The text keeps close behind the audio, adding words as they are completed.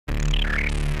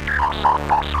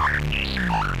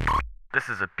This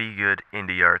is a Be Good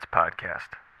Indie Arts podcast.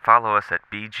 Follow us at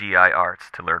BGI Arts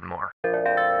to learn more.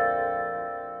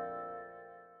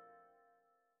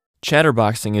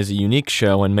 Chatterboxing is a unique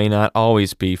show and may not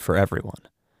always be for everyone.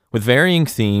 With varying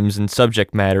themes and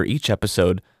subject matter each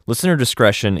episode, listener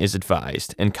discretion is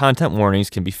advised, and content warnings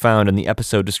can be found in the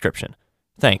episode description.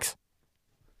 Thanks.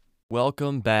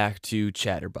 Welcome back to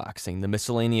Chatterboxing, the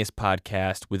miscellaneous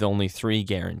podcast with only 3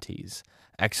 guarantees: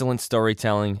 excellent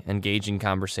storytelling, engaging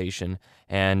conversation,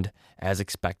 and, as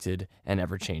expected, an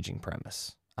ever-changing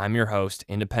premise. I'm your host,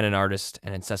 independent artist,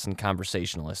 and incessant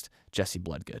conversationalist, Jesse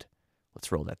Bloodgood.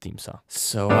 Let's roll that theme song.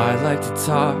 So I like to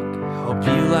talk, hope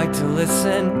you like to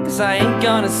listen, 'cause I ain't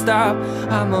gonna stop.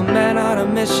 I'm a man on a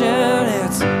mission.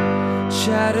 It's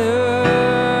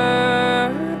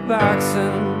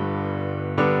Chatterboxing.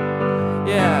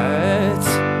 Yeah, it's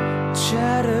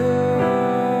Chatterboxing.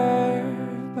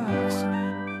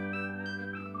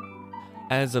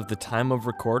 As of the time of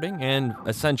recording, and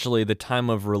essentially the time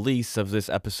of release of this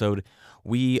episode,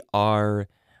 we are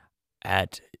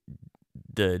at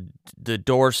the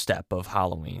doorstep of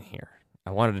Halloween here.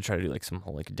 I wanted to try to do like some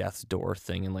whole like death's door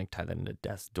thing and like tie that into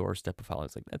death's doorstep of Halloween.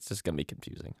 It's like, that's just gonna be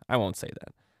confusing. I won't say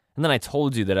that. And then I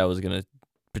told you that I was gonna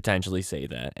potentially say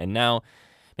that, and now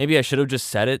maybe I should have just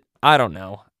said it. I don't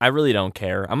know. I really don't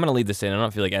care. I'm gonna leave this in. I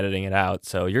don't feel like editing it out,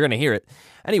 so you're gonna hear it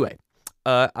anyway.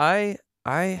 I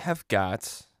have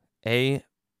got a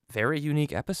very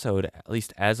unique episode, at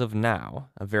least as of now.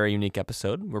 A very unique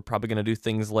episode. We're probably gonna do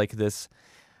things like this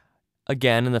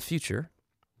again in the future,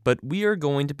 but we are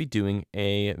going to be doing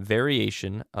a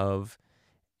variation of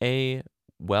a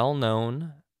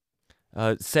well-known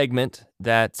segment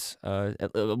that's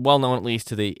well-known at least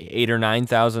to the 8,000 or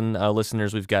 9,000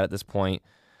 listeners we've got at this point.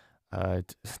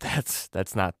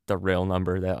 That's not the real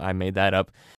number. That I made that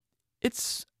up.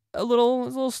 It's a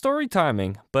little story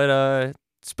timing, but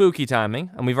spooky timing,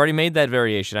 and we've already made that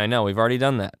variation. I know we've already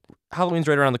done that. Halloween's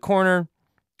right around the corner,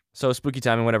 so spooky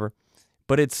timing, whatever.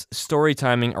 But it's story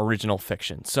timing original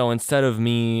fiction. So instead of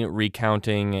me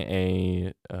recounting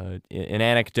an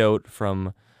anecdote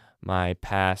from my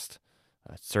past,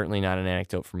 certainly not an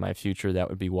anecdote from my future, that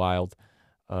would be wild,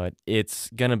 it's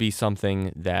going to be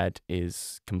something that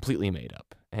is completely made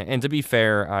up. And to be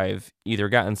fair, I've either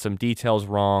gotten some details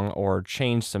wrong or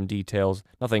changed some details,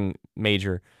 nothing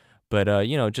major, but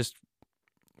just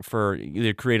for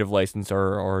either creative license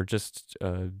or just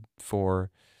for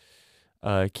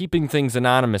keeping things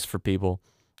anonymous for people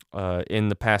in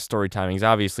the past story timings.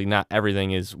 Obviously, not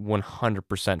everything is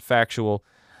 100% factual,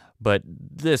 but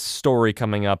this story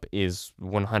coming up is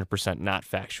 100% not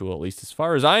factual, at least as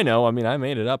far as I know. I mean, I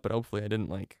made it up, but hopefully I didn't,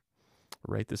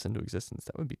 write this into existence.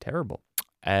 That would be terrible,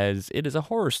 as it is a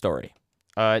horror story.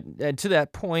 And to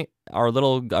that point,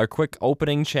 our quick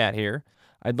opening chat here,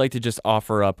 I'd like to just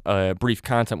offer up a brief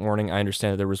content warning. I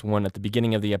understand that there was one at the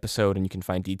beginning of the episode, and you can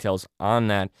find details on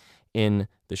that in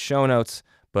the show notes,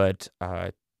 but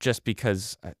just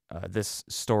because this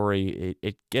story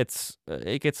it gets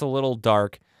a little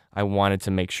dark, I wanted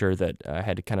to make sure that I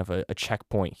had kind of a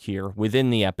checkpoint here within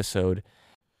the episode.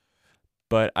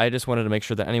 But I just wanted to make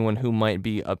sure that anyone who might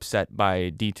be upset by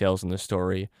details in the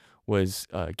story was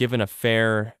given a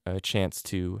fair chance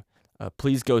to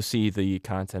please go see the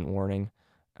content warning.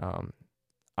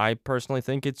 I personally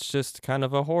think it's just kind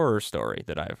of a horror story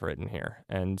that I've written here,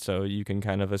 and so you can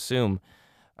kind of assume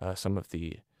some of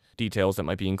the details that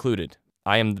might be included.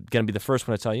 I am going to be the first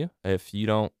one to tell you, if you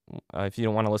don't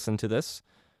want to listen to this,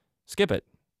 skip it,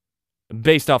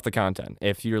 based off the content.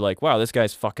 If you're like, wow, this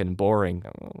guy's fucking boring,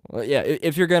 yeah,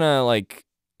 if you're going to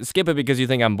skip it because you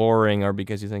think I'm boring or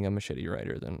because you think I'm a shitty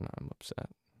writer, then I'm upset.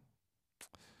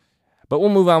 But we'll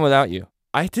move on without you.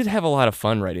 I did have a lot of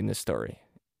fun writing this story.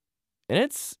 And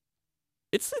it's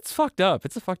fucked up.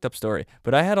 It's a fucked up story.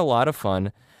 But I had a lot of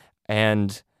fun,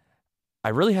 and I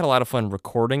really had a lot of fun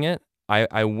recording it.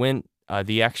 I went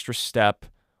the extra step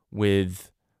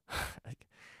with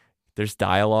there's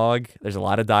dialogue. There's a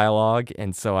lot of dialogue,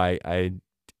 and so I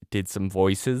did some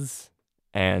voices,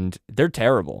 and they're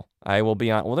terrible. I will be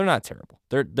on. Well, they're not terrible.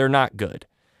 They're not good.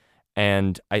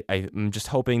 And I'm just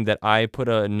hoping that I put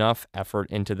enough effort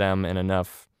into them and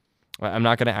enough. I'm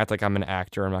not going to act like I'm an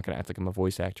actor. I'm not going to act like I'm a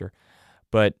voice actor.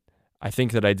 But I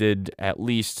think that I did at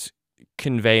least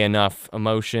convey enough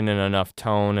emotion and enough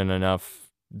tone and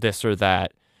enough this or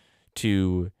that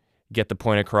to get the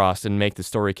point across and make the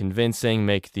story convincing,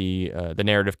 make the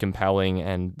narrative compelling,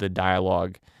 and the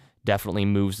dialogue definitely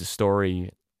moves the story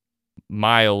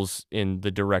miles in the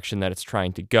direction that it's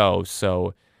trying to go.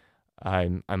 So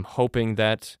I'm hoping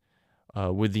that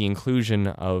with the inclusion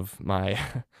of my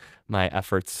my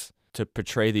efforts to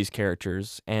portray these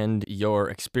characters, and your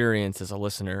experience as a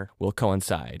listener will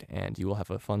coincide, and you will have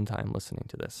a fun time listening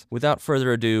to this. Without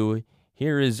further ado,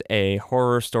 here is a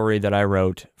horror story that I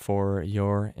wrote for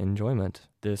your enjoyment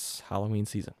this Halloween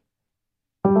season.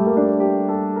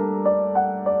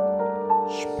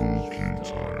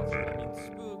 Spookytiming.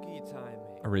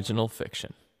 Original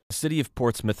fiction. The city of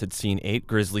Portsmouth had seen 8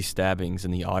 grisly stabbings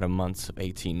in the autumn months of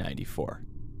 1894.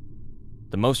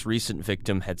 The most recent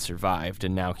victim had survived,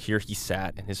 and now here he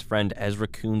sat in his friend Ezra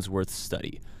Coonsworth's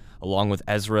study, along with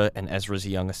Ezra and Ezra's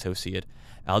young associate,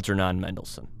 Algernon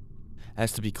Mendelsohn.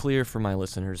 As to be clear for my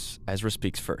listeners, Ezra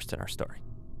speaks first in our story.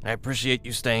 I appreciate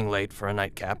you staying late for a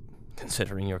nightcap,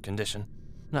 considering your condition.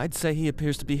 I'd say he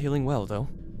appears to be healing well, though.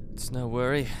 It's no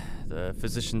worry. The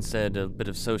physician said a bit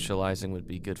of socializing would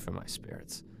be good for my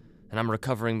spirits. And I'm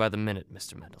recovering by the minute,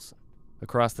 Mr. Mendelsohn.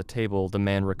 Across the table, the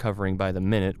man recovering by the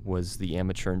minute was the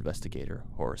amateur investigator,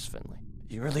 Horace Finley.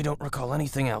 You really don't recall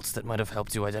anything else that might have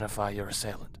helped you identify your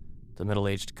assailant? The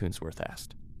middle-aged Coonsworth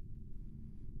asked.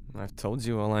 I've told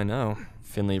you all I know,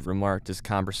 Finley remarked as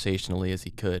conversationally as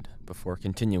he could, before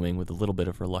continuing with a little bit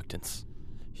of reluctance.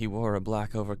 He wore a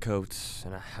black overcoat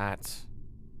and a hat.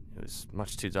 It was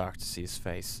much too dark to see his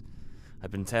face.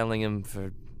 I'd been tailing him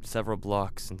for several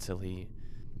blocks until he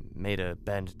made a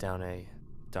bend down a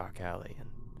dark alley, and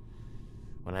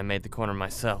when I made the corner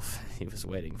myself, he was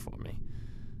waiting for me.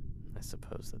 I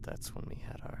suppose that's when we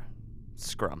had our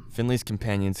scrum. Finley's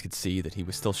companions could see that he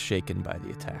was still shaken by the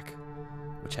attack,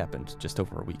 which happened just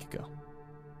over a week ago.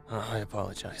 Oh, I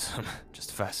apologize. I'm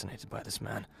just fascinated by this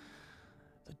man.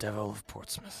 The Devil of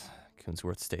Portsmouth,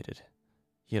 Coonsworth stated.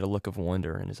 He had a look of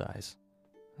wonder in his eyes.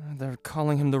 They're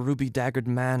calling him the Ruby-Daggered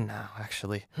Man now,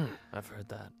 actually. I've heard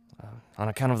that. On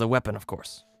account of the weapon, of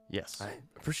course. Yes. I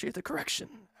appreciate the correction,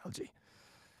 Algie.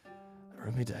 The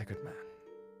Ruby-Daggered Man.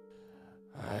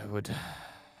 I would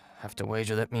have to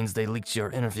wager that means they leaked your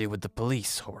interview with the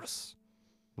police, Horace.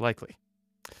 Likely.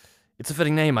 It's a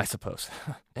fitting name, I suppose.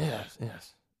 Yes.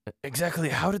 Exactly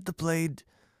how did the blade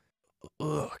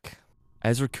look?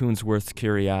 Ezra Coonsworth's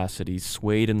curiosity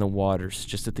swayed in the waters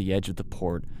just at the edge of the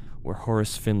port where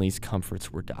Horace Finley's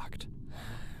comforts were docked.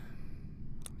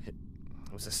 It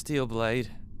was a steel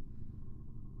blade,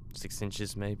 6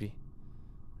 inches maybe,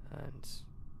 and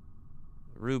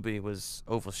the ruby was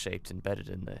oval-shaped embedded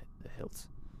in the hilt.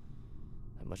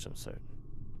 That much I'm certain.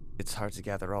 It's hard to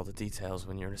gather all the details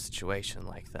when you're in a situation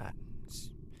like that.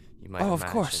 You might imagine.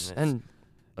 Of course, and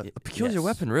a peculiar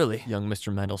weapon, really. Young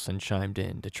Mr. Mendelsohn chimed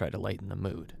in to try to lighten the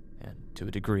mood, and to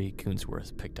a degree,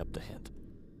 Coonsworth picked up the hint.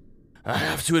 I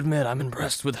have to admit, I'm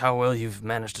impressed with how well you've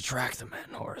managed to track the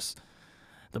man, Horace.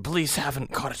 The police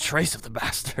haven't caught a trace of the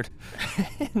bastard.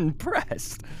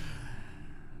 Impressed?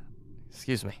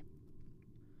 Excuse me.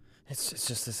 It's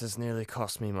just this has nearly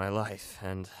cost me my life,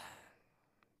 and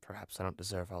perhaps I don't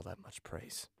deserve all that much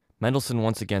praise. Mendelsohn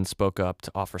once again spoke up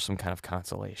to offer some kind of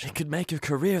consolation. It could make your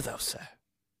career, though, sir.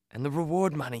 And the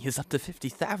reward money is up to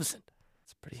 50,000.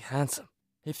 It's pretty handsome.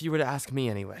 If you were to ask me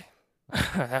anyway.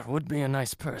 That would be a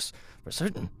nice purse, for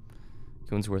certain.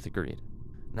 Coonsworth agreed.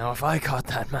 Now, if I caught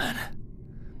that man,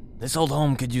 this old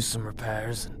home could use some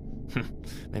repairs, and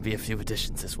maybe a few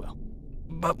additions as well.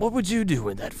 But what would you do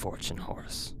with that fortune,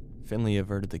 Horace? Finley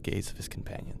averted the gaze of his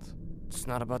companions. It's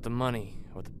not about the money,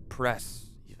 or the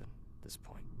press, even, at this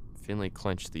point. Finley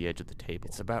clenched the edge of the table.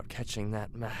 It's about catching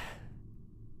that that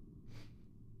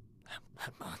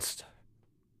monster.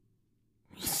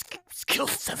 He's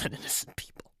killed 7 innocent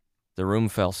people. The room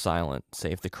fell silent,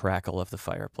 save the crackle of the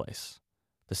fireplace.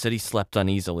 The city slept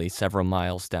uneasily several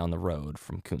miles down the road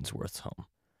from Coonsworth's home.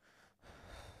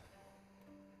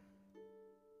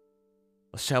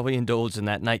 Well, shall we indulge in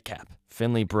that nightcap?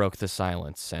 Finley broke the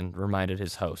silence and reminded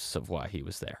his hosts of why he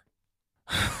was there.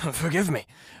 Forgive me,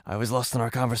 I was lost in our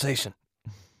conversation.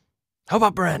 How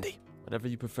about brandy? Whatever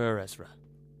you prefer, Ezra.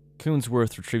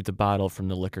 Coonsworth retrieved a bottle from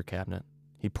the liquor cabinet.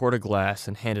 He poured a glass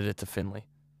and handed it to Finley.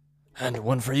 And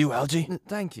one for you, Algie?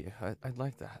 Thank you. I'd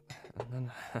like that. And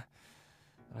then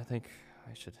I think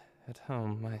I should head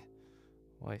home. My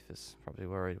wife is probably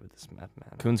worried with this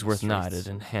madman. Coonsworth nodded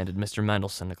and handed Mr.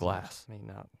 Mendelsohn a glass.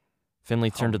 Finley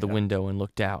turned to the window and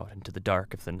looked out into the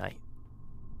dark of the night.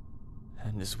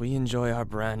 And as we enjoy our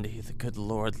brandy, the good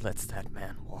Lord lets that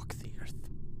man walk the earth.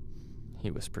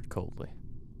 He whispered coldly.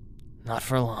 Not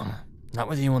for long. Not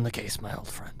with you on the case, my old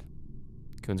friend.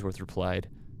 Coonsworth replied,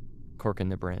 corking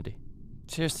the brandy.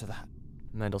 Cheers to that.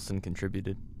 Mendelsohn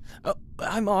contributed. Oh,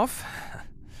 I'm off.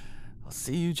 I'll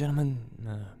see you gentlemen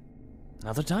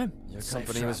another time. Your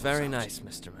company was very nice,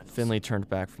 Mr. Mendelsohn. Finley turned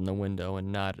back from the window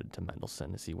and nodded to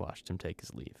Mendelsohn as he watched him take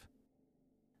his leave.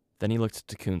 Then he looked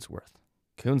to Coonsworth.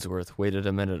 Coonsworth waited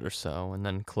a minute or so and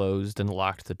then closed and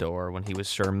locked the door when he was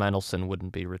sure Mendelsohn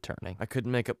wouldn't be returning. I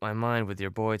couldn't make up my mind with your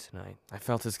boy tonight. I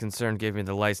felt his concern gave me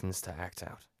the license to act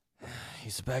out.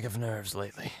 He's a bag of nerves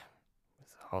lately,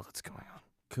 with all that's going on.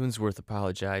 Coonsworth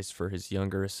apologized for his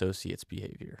younger associate's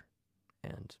behavior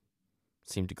and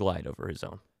seemed to glide over his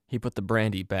own. He put the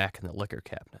brandy back in the liquor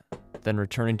cabinet. Then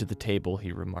returning to the table,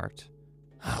 he remarked,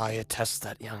 I attest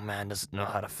that young man doesn't know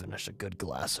how to finish a good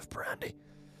glass of brandy.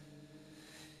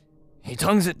 He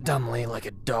tongues it dumbly like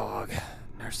a dog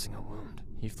nursing a wound.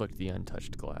 He flicked the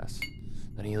untouched glass.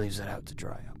 Then he leaves it out to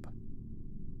dry up.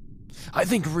 I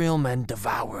think real men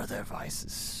devour their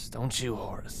vices, don't you,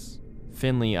 Horace?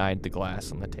 Finley eyed the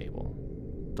glass on the table.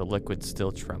 The liquid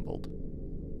still trembled.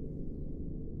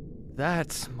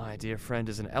 That, my dear friend,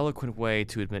 is an eloquent way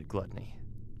to admit gluttony.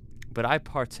 But I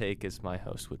partake as my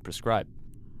host would prescribe.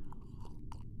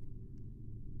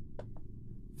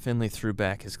 Finley threw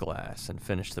back his glass and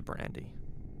finished the brandy.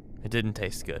 It didn't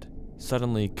taste good.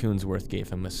 Suddenly, Coonsworth gave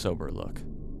him a sober look.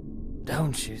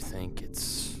 Don't you think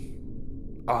it's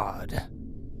odd?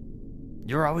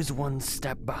 You're always one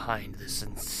step behind this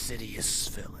insidious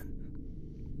villain.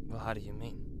 Well, how do you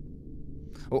mean?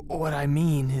 What I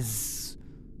mean is,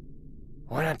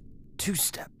 why not 2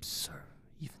 steps, or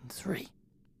even 3?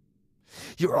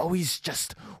 You're always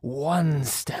just 1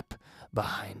 step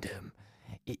behind him.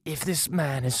 If this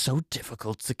man is so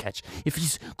difficult to catch, if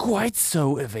he's quite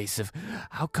so evasive,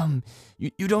 how come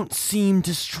you don't seem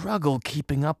to struggle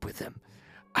keeping up with him?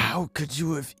 How could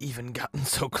you have even gotten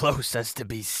so close as to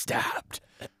be stabbed?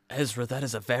 Ezra, that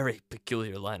is a very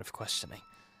peculiar line of questioning.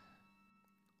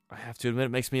 I have to admit it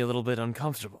makes me a little bit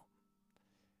uncomfortable.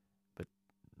 But,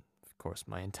 of course,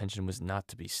 my intention was not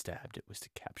to be stabbed. It was to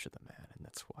capture the man, and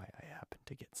that's why I happened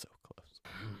to get so close.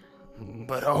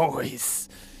 But always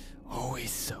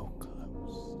so close.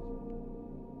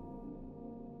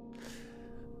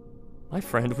 My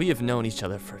friend, we have known each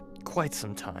other for quite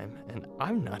some time, and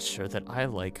I'm not sure that I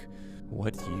like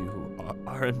what you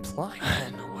are implying.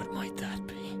 And what might that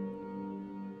be?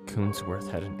 Coonsworth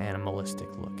had an animalistic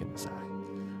look in his eye.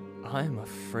 I'm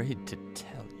afraid to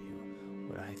tell you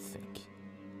what I think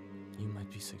you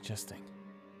might be suggesting.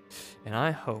 And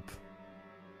I hope,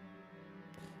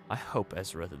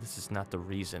 Ezra, that this is not the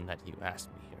reason that you asked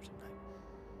me here tonight.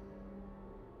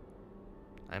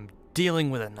 I'm dealing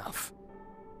with enough.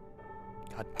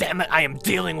 God damn it, I am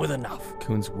dealing with enough.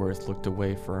 Coonsworth looked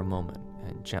away for a moment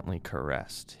and gently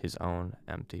caressed his own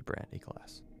empty brandy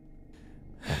glass.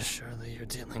 Surely you're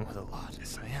dealing with a lot.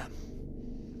 Yes, I am.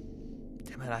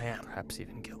 Damn it, I am. Perhaps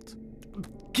even guilt.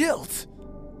 Guilt?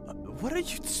 What are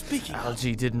you speaking of?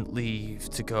 Algie didn't leave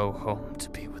to go home to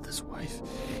be with his wife.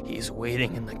 He's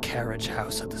waiting in the carriage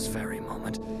house at this very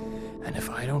moment. And if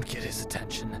I don't get his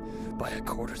attention by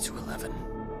 11:15,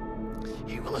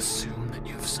 he will assume that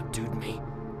you've subdued me,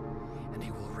 and he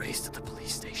will race to the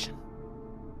police station.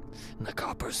 And the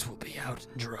coppers will be out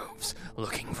in droves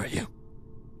looking for you.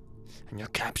 And your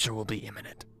capture will be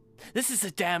imminent. This is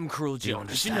a damn cruel joke. You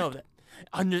understand? You know that.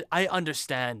 I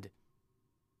understand.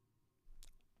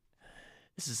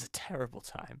 This is a terrible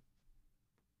time.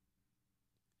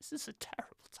 This is a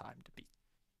terrible time to be.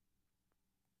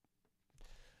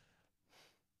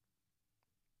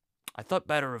 I thought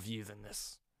better of you than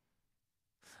this.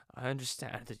 I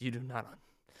understand that you do not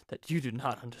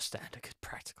understand a good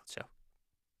practical joke.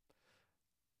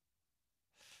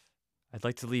 I'd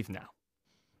like to leave now.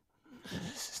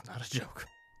 This is not a joke.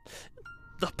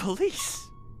 The police!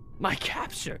 My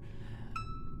capture!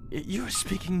 You are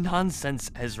speaking nonsense,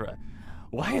 Ezra.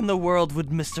 Why in the world would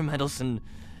Mr. Mendelsohn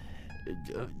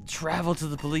travel to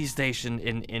the police station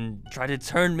and try to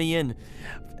turn me in?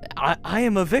 I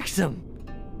am a victim.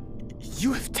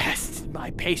 You have tested my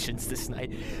patience this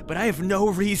night, but I have no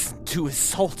reason to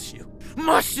assault you.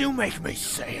 Must you make me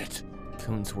say it?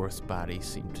 Coonsworth's body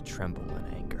seemed to tremble in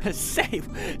anger. Say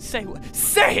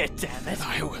it, damn it!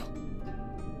 I will.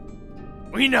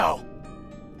 We know.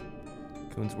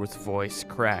 Coonsworth's voice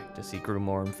cracked as he grew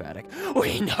more emphatic.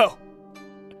 We know.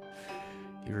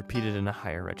 He repeated in a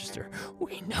higher register.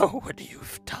 We know what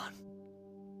you've done.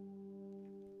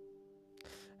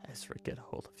 Ezra, get a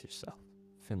hold of yourself,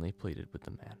 Finley pleaded with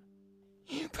the man.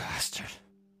 You bastard.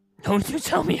 Don't you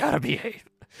tell me how to behave.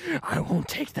 I won't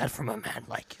take that from a man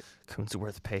like you.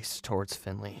 Coonsworth paced towards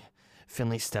Finley.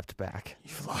 Finley stepped back.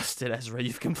 You've lost it, Ezra.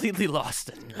 You've completely lost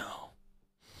it. No,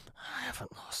 I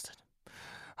haven't lost it.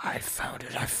 I found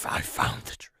it. I found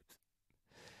the truth.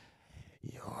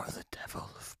 You're the devil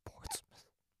of Portsmouth.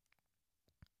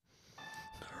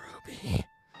 The ruby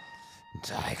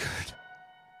daggered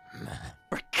man.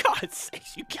 For God's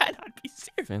sake, you cannot be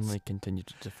serious. Finley continued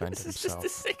to defend This himself.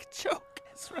 is just a sick joke.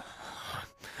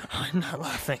 I'm not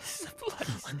laughing.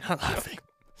 I'm not laughing.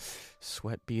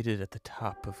 Sweat beaded at the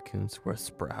top of Coonsworth's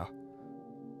brow.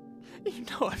 You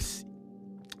know,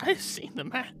 I've seen the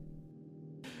man.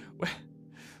 Where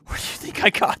do you think I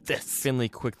got this? Finley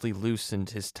quickly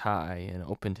loosened his tie and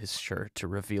opened his shirt to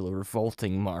reveal a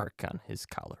revolting mark on his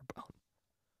collarbone.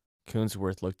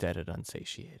 Coonsworth looked at it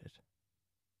unsatiated.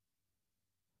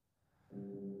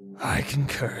 I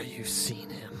concur you've seen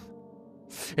him.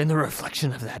 In the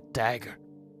reflection of that dagger.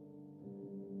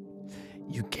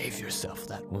 You gave yourself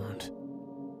that wound.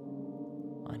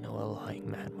 I know a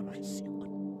lying man when I see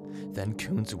one. Then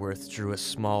Coonsworth drew a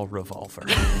small revolver.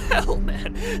 Hell,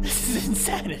 man, this is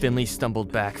insanity. Finley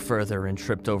stumbled back further and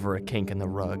tripped over a kink in the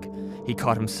rug. He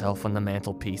caught himself on the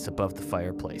mantelpiece above the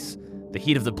fireplace. The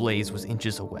heat of the blaze was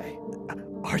inches away.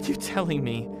 Are you telling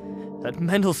me that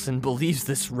Mendelssohn believes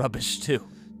this rubbish too?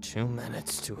 2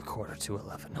 minutes to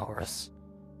 11:15, Horace.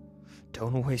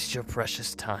 Don't waste your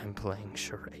precious time playing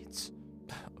charades.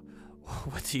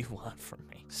 What do you want from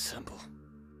me? Simple.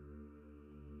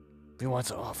 We want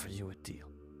to offer you a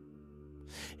deal.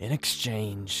 In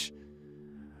exchange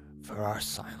for our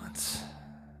silence,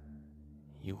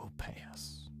 you will pay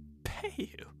us. Pay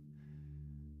you?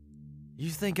 You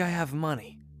think I have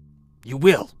money? You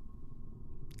will.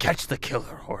 Catch the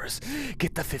killer, Horace.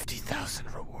 Get the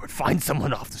 50,000 reward. Find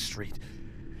someone off the street.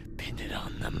 Pin it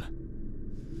on them.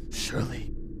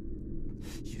 Surely,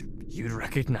 you'd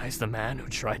recognize the man who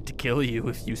tried to kill you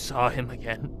if you saw him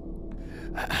again.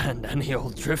 And any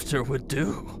old drifter would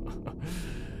do.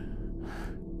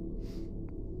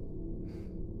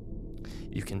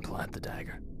 You can plant the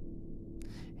dagger,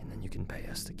 and then you can pay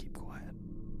us to keep quiet.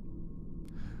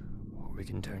 Or we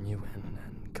can turn you in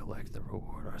and collect the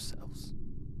reward ourselves.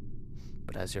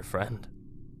 But as your friend,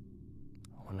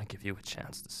 I want to give you a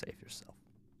chance to save yourself.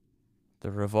 The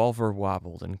revolver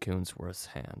wobbled in Coonsworth's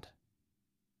hand.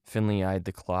 Finley eyed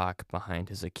the clock behind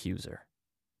his accuser.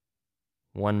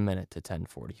 1 minute to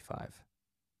 10:45.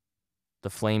 The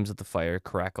flames of the fire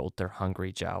crackled their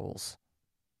hungry jowls.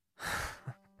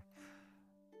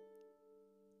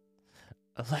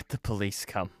 Let the police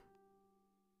come.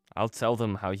 I'll tell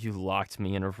them how you locked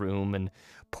me in a room and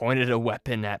pointed a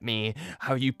weapon at me,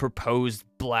 how you proposed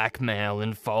blackmail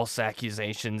and false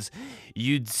accusations.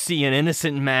 You'd see an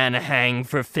innocent man hang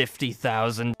for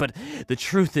 50,000, but the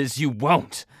truth is you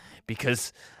won't,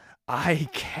 because I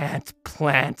can't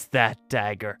plant that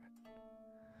dagger.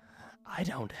 I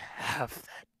don't have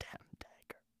that damn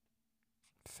dagger,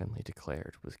 Finley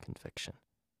declared with conviction.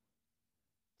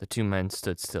 The two men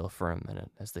stood still for a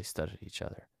minute as they studied each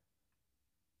other.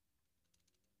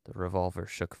 The revolver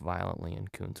shook violently in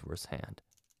Coonsworth's hand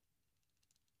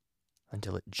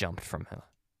until it jumped from him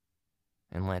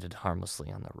and landed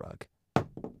harmlessly on the rug.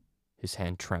 His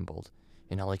hand trembled,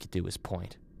 and all he could do was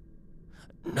point.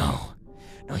 No,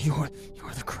 you're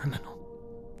the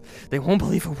criminal. They won't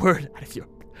believe a word out of your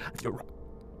They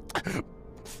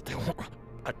won't.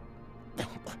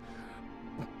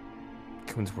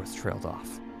 Coonsworth trailed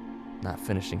off, not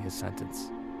finishing his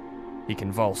sentence. He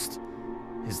convulsed.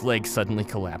 His legs suddenly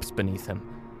collapsed beneath him.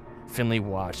 Finley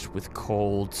watched with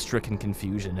cold, stricken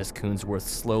confusion as Coonsworth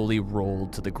slowly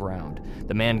rolled to the ground.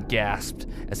 The man gasped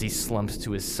as he slumped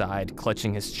to his side,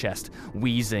 clutching his chest,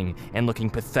 wheezing and looking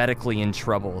pathetically in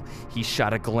trouble. He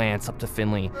shot a glance up to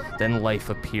Finley, then life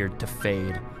appeared to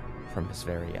fade from his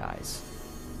very eyes.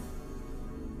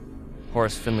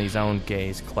 Horace Finley's own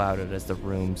gaze clouded as the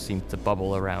room seemed to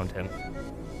bubble around him.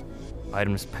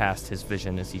 Items passed his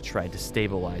vision as he tried to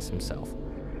stabilize himself.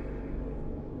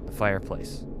 The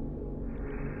fireplace.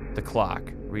 The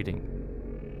clock, reading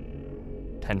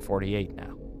 10:48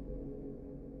 now.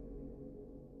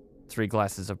 3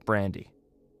 glasses of brandy.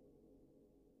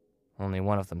 Only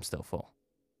one of them still full.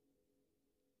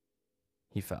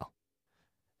 He fell.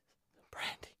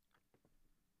 Brandy.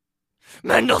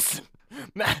 Mendelssohn!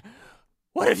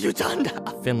 What have you done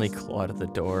now? Finley clawed at the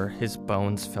door. His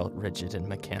bones felt rigid and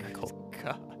mechanical.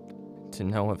 God. To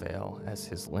no avail as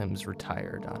his limbs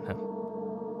retired on him.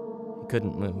 He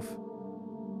couldn't move.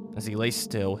 As he lay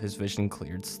still, his vision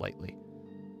cleared slightly.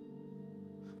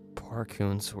 Poor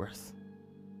Coonsworth.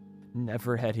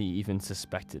 Never had he even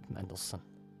suspected Mendelssohn.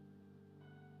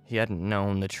 He hadn't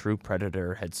known the true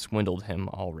predator had swindled him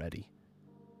already.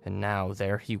 And now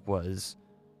there he was.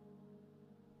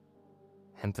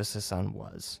 Emphasis on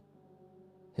was.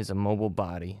 His immobile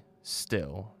body,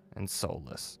 still and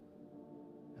soulless,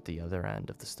 at the other end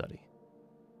of the study.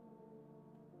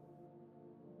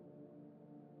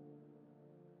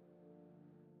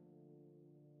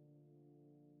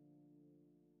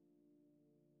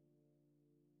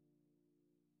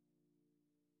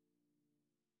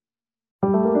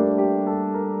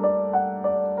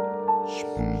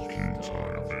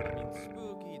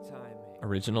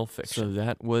 Original fiction. So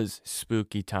that was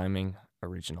Spooky Timing,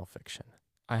 original fiction.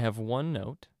 I have one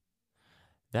note.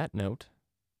 That note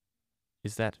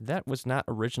is that was not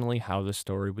originally how the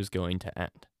story was going to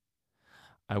end.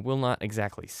 I will not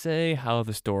exactly say how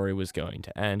the story was going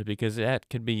to end because that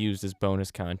could be used as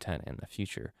bonus content in the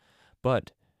future.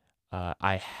 But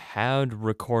I had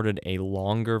recorded a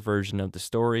longer version of the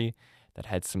story that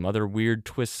had some other weird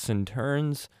twists and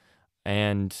turns,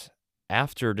 and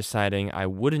after deciding I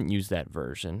wouldn't use that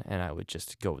version and I would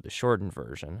just go with the shortened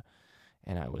version,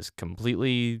 and I was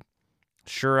completely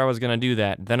sure I was going to do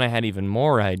that, then I had even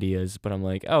more ideas, but I'm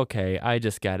like, okay, I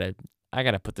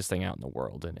gotta put this thing out in the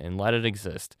world and let it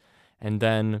exist. And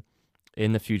then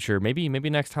in the future, maybe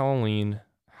next Halloween,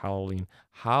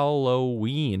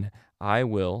 I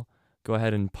will go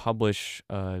ahead and publish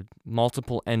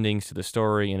multiple endings to the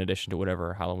story in addition to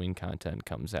whatever Halloween content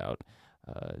comes out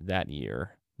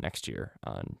next year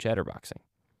on Chatterboxing.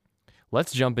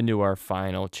 Let's jump into our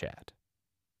final chat.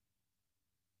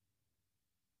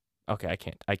 Okay,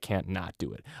 I can't not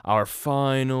do it. Our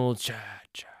final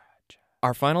chat.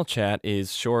 Our final chat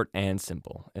is short and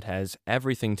simple. It has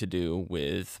everything to do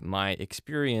with my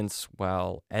experience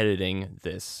while editing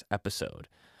this episode,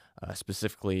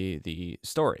 specifically the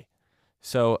story.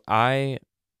 So I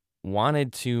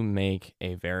wanted to make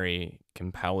a very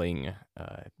compelling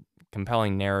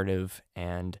narrative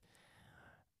and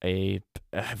a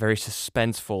very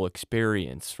suspenseful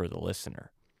experience for the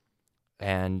listener.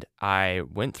 And I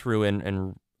went through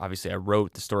and obviously I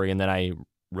wrote the story and then I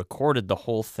recorded the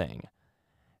whole thing.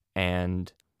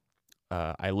 And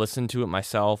I listened to it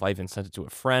myself. I even sent it to a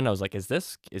friend. I was like, is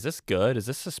this good? Is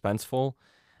this suspenseful?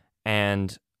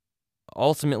 And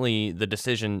ultimately, the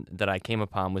decision that I came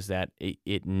upon was that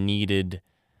it needed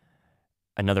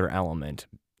another element,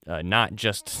 not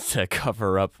just to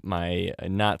cover up my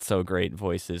not so great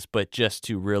voices, but just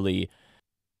to really,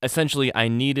 essentially, I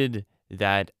needed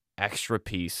that extra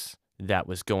piece that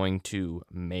was going to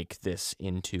make this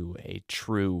into a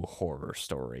true horror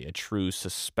story, a true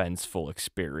suspenseful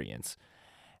experience.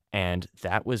 And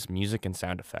that was music and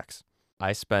sound effects.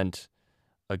 I spent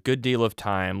a good deal of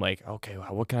time like, okay,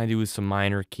 well, what can I do with some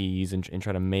minor keys and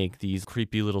try to make these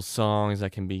creepy little songs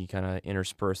that can be kind of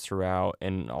interspersed throughout.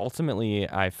 And ultimately,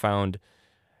 I found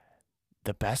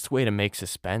the best way to make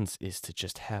suspense is to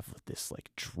just have this like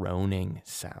droning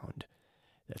sound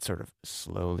that sort of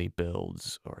slowly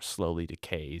builds or slowly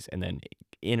decays, and then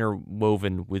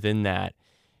interwoven within that,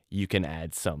 you can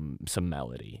add some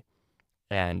melody.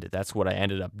 And that's what I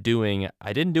ended up doing.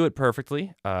 I didn't do it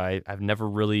perfectly. I've never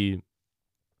really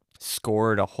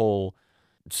scored a whole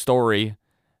story.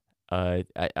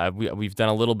 We've done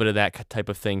a little bit of that type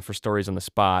of thing for stories on the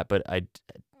spot, but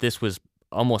this was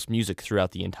almost music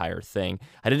throughout the entire thing.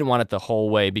 I didn't want it the whole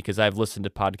way because I've listened to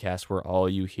podcasts where all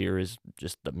you hear is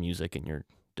just the music and you're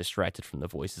distracted from the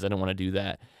voices. I don't want to do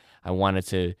that. I wanted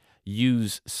to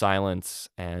use silence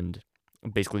and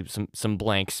basically some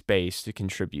blank space to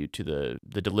contribute to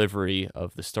the delivery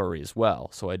of the story as well.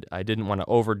 So I didn't want to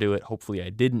overdo it. Hopefully I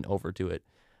didn't overdo it.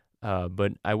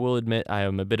 But I will admit I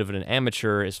am a bit of an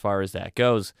amateur as far as that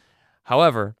goes.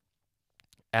 However,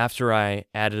 after I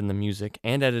added in the music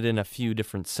and added in a few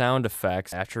different sound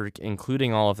effects, after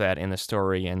including all of that in the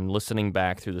story and listening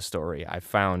back through the story, I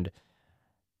found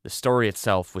the story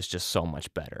itself was just so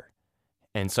much better.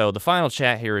 And so the final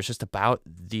chat here is just about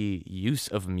the use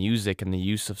of music and the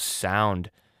use of sound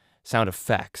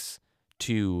effects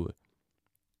to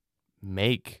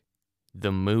make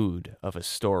the mood of a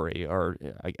story, or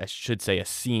I should say a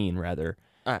scene, rather.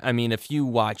 I mean, if you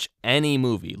watch any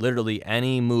movie, literally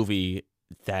any movie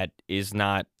that is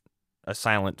not a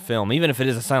silent film, even if it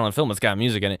is a silent film, it's got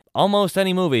music in it, almost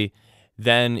any movie,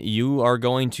 then you are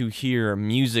going to hear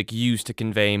music used to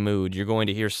convey mood. You're going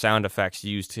to hear sound effects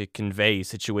used to convey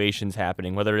situations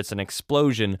happening, whether it's an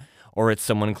explosion or it's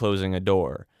someone closing a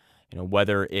door. You know,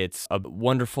 whether it's a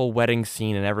wonderful wedding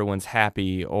scene and everyone's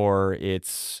happy, or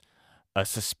it's a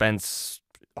suspense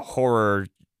horror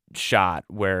shot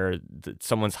where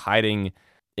someone's hiding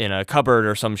in a cupboard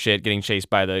or some shit getting chased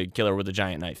by the killer with a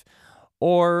giant knife.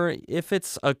 Or if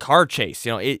it's a car chase,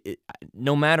 you know,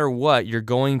 no matter what, you're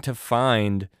going to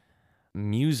find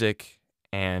music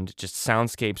and just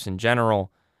soundscapes in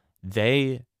general.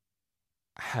 They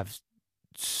have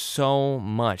so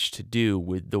much to do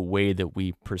with the way that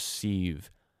we perceive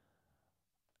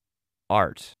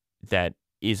art that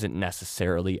isn't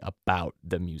necessarily about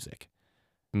the music.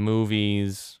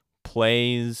 Movies,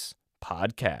 plays,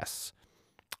 podcasts,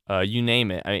 you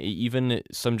name it. Even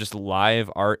some just live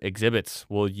art exhibits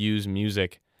will use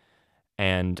music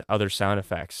and other sound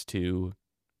effects to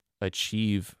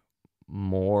achieve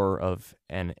more of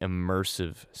an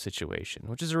immersive situation,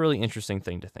 which is a really interesting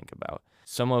thing to think about.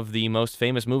 Some of the most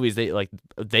famous movies,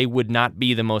 they would not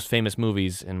be the most famous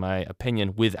movies, in my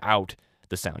opinion, without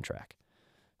the soundtrack.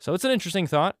 So it's an interesting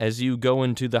thought as you go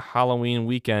into the Halloween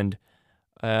weekend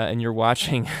and you're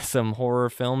watching some horror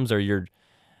films or you're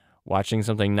watching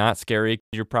something not scary.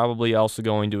 You're probably also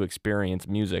going to experience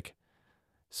music.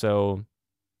 So,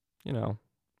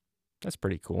 that's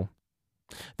pretty cool.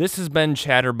 This has been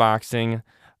Chatterboxing.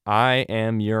 I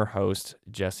am your host,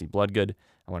 Jesse Bloodgood.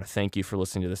 I want to thank you for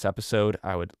listening to this episode.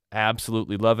 I would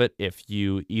absolutely love it if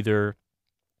you if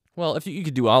you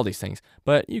could do all these things,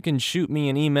 but you can shoot me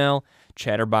an email,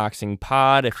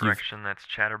 chatterboxingpod. That's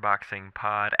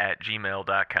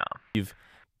chatterboxingpod@gmail.com. You've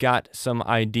got some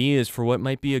ideas for what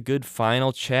might be a good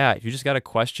final chat. If you just got a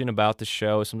question about the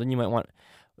show, something you might want,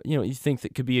 you think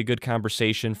that could be a good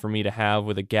conversation for me to have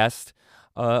with a guest,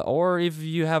 or if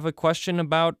you have a question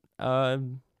about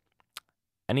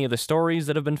any of the stories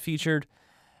that have been featured,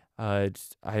 I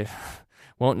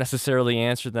won't necessarily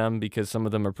answer them because some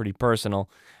of them are pretty personal,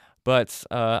 but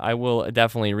I will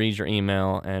definitely read your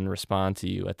email and respond to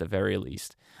you at the very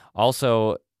least.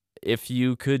 Also, if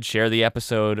you could share the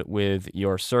episode with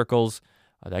your circles,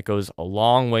 that goes a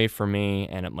long way for me,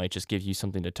 and it might just give you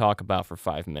something to talk about for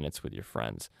 5 minutes with your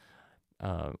friends,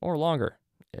 or longer.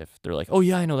 If they're like, oh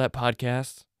yeah, I know that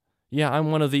podcast. Yeah,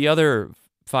 I'm one of the other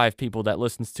 5 people that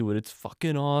listens to it. It's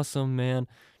fucking awesome, man.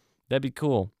 That'd be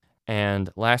cool. And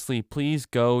lastly, please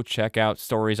go check out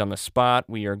Stories on the Spot.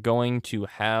 We are going to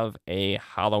have a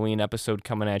Halloween episode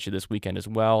coming at you this weekend as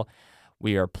well.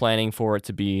 We are planning for it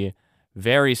to be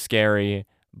very scary,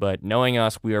 but knowing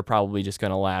us, we are probably just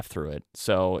going to laugh through it.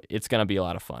 So it's going to be a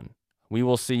lot of fun. We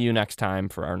will see you next time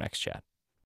for our next chat.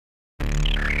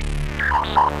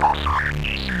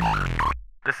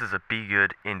 This is a Be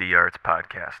Good Indie Arts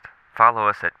podcast. Follow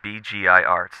us at BGI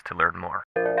Arts to learn more.